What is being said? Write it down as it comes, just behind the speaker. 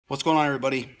What's going on,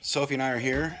 everybody? Sophie and I are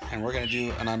here, and we're going to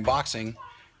do an unboxing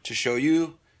to show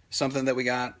you something that we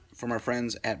got from our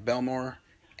friends at Belmor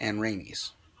and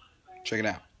Raney's. Check it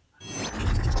out.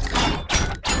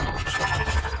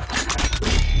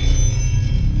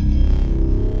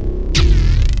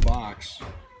 Box.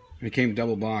 It came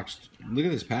double boxed. Look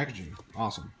at this packaging.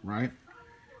 Awesome, right?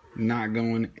 Not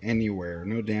going anywhere.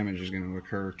 No damage is going to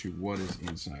occur to what is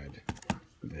inside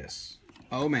this.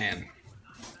 Oh man.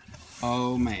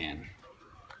 Oh man.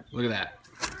 Look at that.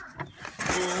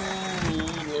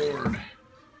 Oh Lord.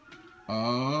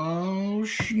 Oh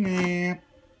snap.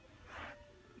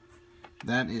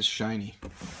 That is shiny.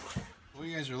 What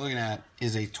you guys are looking at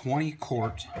is a 20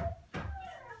 quart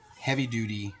heavy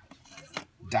duty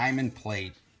diamond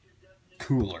plate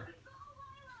cooler.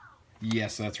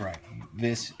 Yes, that's right.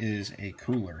 This is a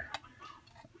cooler.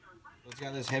 It's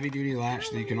got this heavy duty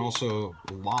latch that you can also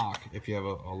lock if you have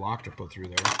a lock to put through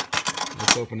there.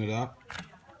 Let's open it up.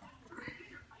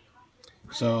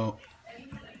 So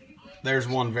there's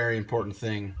one very important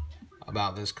thing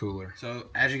about this cooler. So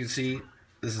as you can see,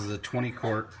 this is a 20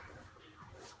 quart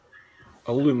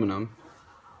aluminum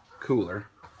cooler.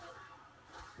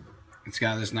 It's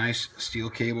got this nice steel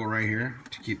cable right here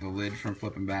to keep the lid from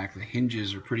flipping back. The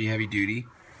hinges are pretty heavy duty.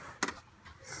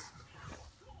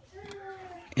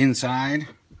 Inside,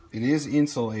 it is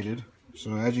insulated,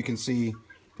 so as you can see,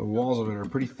 the walls of it are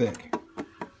pretty thick.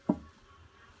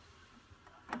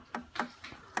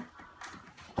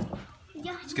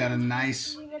 It's got a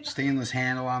nice stainless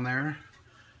handle on there,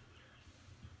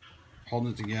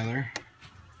 holding it together.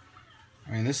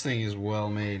 I mean, this thing is well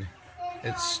made.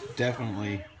 It's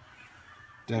definitely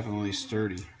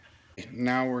sturdy.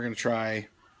 Now we're gonna try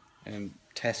and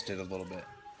test it a little bit.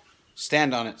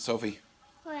 Stand on it, Sophie.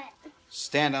 What?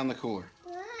 Stand on the cooler.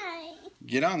 Why?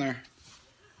 Get on there.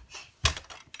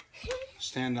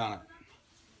 Stand on it.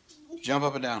 Jump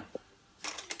up and down.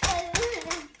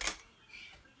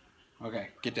 Okay,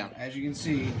 get down. As you can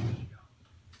see,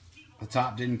 the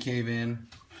top didn't cave in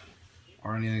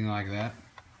or anything like that.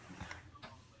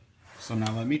 So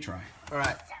now let me try. All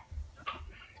right.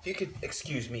 If you could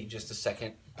excuse me just a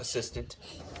second, assistant.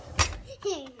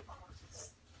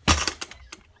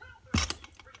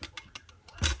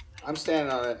 I'm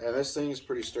standing on it, and this thing is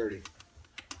pretty sturdy.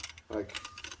 Like,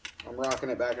 I'm rocking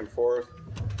it back and forth.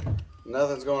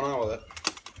 Nothing's going on with it.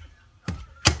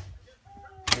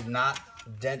 Did not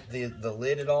dent the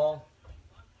lid at all.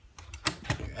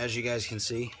 As you guys can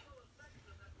see,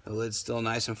 the lid's still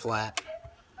nice and flat.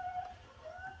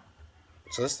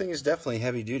 So this thing is definitely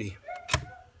heavy duty.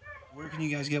 Where can you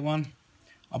guys get one?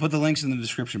 I'll put the links in the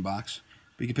description box.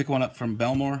 But you can pick one up from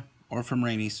Belmor or from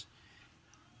Raney's.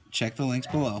 Check the links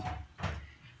below.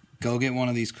 Go get one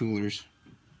of these coolers.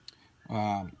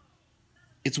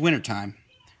 It's wintertime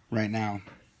right now.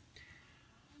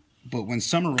 But when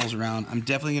summer rolls around, I'm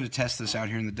definitely going to test this out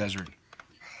here in the desert.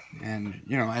 And,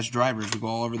 you know, as drivers, we go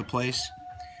all over the place.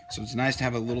 So it's nice to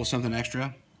have a little something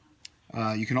extra.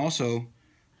 You can also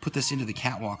put this into the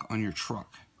catwalk on your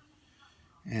truck.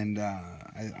 And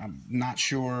I'm not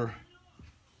sure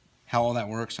how all that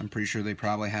works. I'm pretty sure they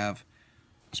probably have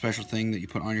a special thing that you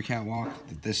put on your catwalk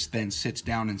that this then sits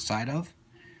down inside of.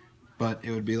 But it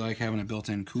would be like having a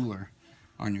built-in cooler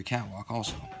on your catwalk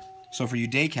also. So for you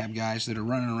day cab guys that are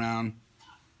running around,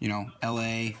 you know,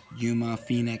 LA, Yuma,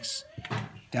 Phoenix,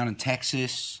 down in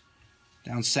Texas,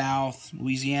 down south,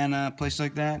 Louisiana, places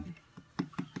like that,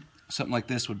 something like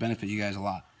this would benefit you guys a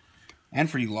lot. And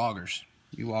for you loggers.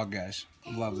 You log guys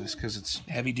love this because it's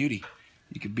heavy duty.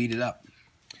 You could beat it up.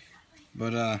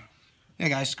 But yeah,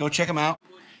 guys, go check them out.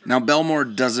 Now,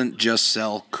 Belmor doesn't just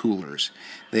sell coolers.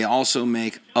 They also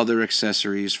make other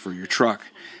accessories for your truck,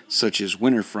 such as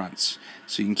winter fronts,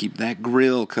 so you can keep that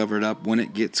grill covered up when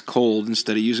it gets cold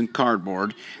instead of using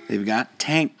cardboard. They've got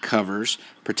tank covers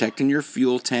protecting your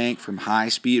fuel tank from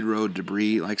high-speed road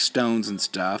debris like stones and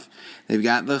stuff. They've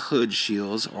got the hood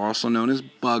shields, also known as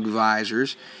bug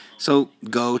visors. So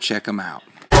go check them out.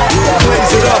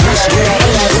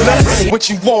 What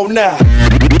you want now?